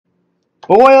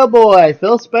Boy, oh boy,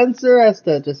 Phil Spencer has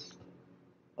to just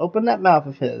open that mouth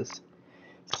of his.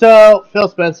 So, Phil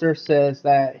Spencer says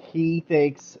that he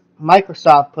thinks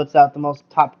Microsoft puts out the most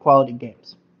top quality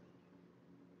games.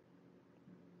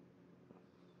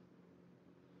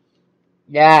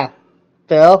 Yeah,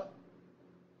 Phil,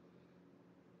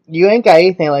 you ain't got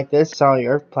anything like this on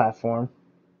your platform.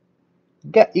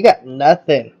 You got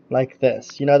nothing like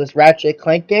this. You know, this Ratchet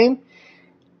Clank game?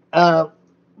 Uh,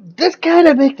 this kind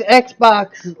of makes the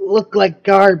Xbox look like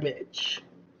garbage.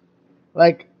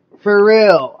 Like, for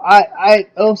real. I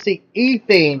don't see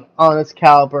anything on this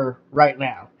caliber right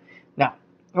now. Now,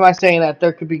 am I saying that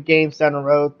there could be games down the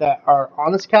road that are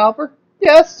on this caliber?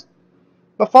 Yes.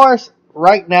 But as far as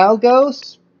right now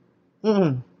goes,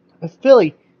 mm,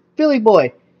 Philly, Philly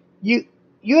boy, you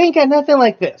you ain't got nothing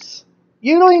like this.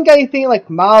 You don't even got anything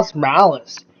like Miles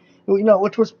Morales,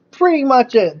 which was pretty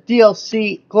much a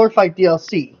DLC, glorified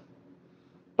DLC,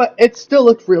 but it still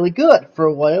looked really good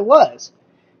for what it was.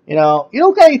 You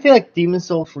don't got anything like Demon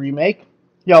Souls remake.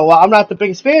 While I'm not the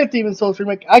biggest fan of Demon Souls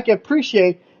remake, I can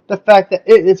appreciate the fact that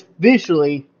it is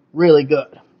visually really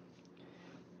good.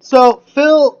 So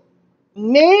Phil,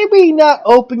 maybe not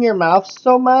open your mouth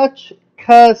so much,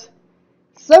 cause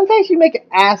sometimes you make an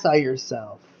ass out of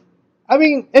yourself. I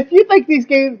mean, if you think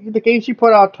the games you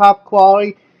put out top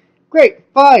quality, great,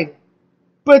 fine.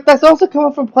 But that's also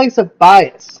coming from a place of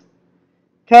bias.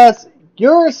 Cause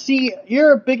you're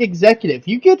a big executive.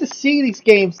 You get to see these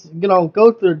games,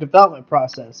 go through the development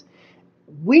process.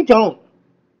 We don't.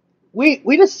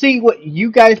 We just see what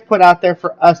you guys put out there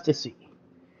for us to see.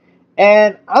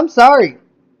 And I'm sorry,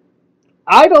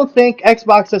 I don't think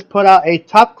Xbox has put out a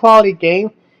top quality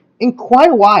game in quite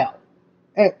a while.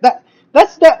 And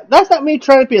that's not me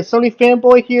trying to be a Sony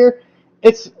fanboy here.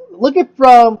 It's looking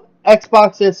from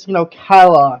Xbox's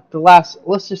catalog the last,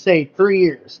 let's just say, 3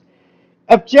 years.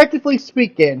 Objectively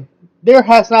speaking, there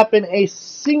has not been a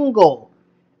single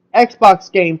Xbox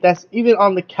game that's even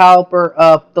on the caliber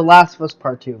of The Last of Us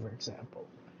Part 2, for example.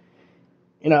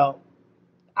 You know,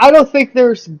 I don't think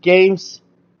there's games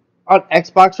on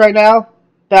Xbox right now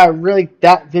that are really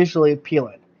that visually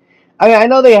appealing. I mean, I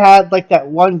know they had like that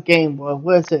one game. What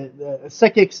was it?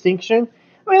 Second Extinction.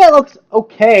 I mean, that looks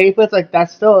okay, but it's like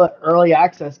that's still an early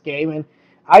access game, and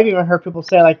I've even heard people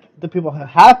say like the people who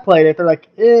have played it, they're like,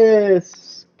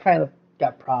 it's kind of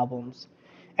got problems.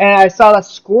 And I saw that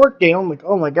Squirt game. I'm like,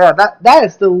 oh my god, that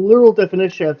is the literal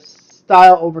definition of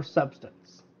style over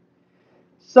substance.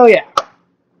 So yeah,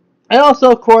 and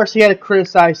also, of course, he had to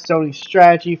criticize Sony's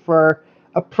strategy for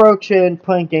approaching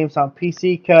putting games on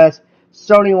PC because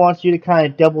Sony wants you to kind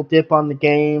of double dip on the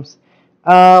games.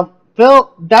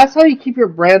 Phil, that's how you keep your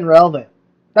brand relevant.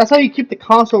 That's how you keep the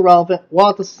console relevant while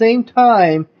at the same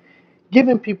time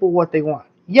giving people what they want.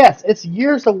 Yes, it's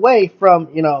years away from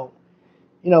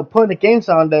putting the games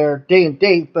on there day and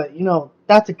date, but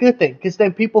that's a good thing because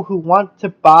then people who want to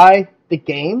buy the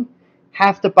game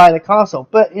have to buy the console.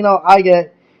 But I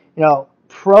get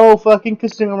pro fucking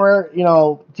consumer,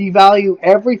 devalue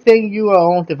everything you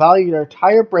own, devalue your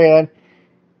entire brand.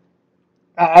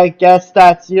 I guess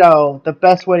that's the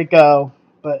best way to go.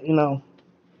 But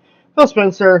Phil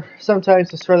Spencer,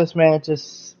 sometimes this for this man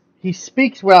just he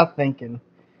speaks without thinking.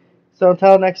 So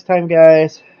until next time,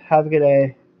 guys, have a good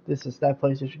day. This is That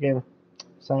PlayStation Gamer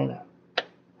signing out.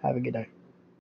 Have a good night.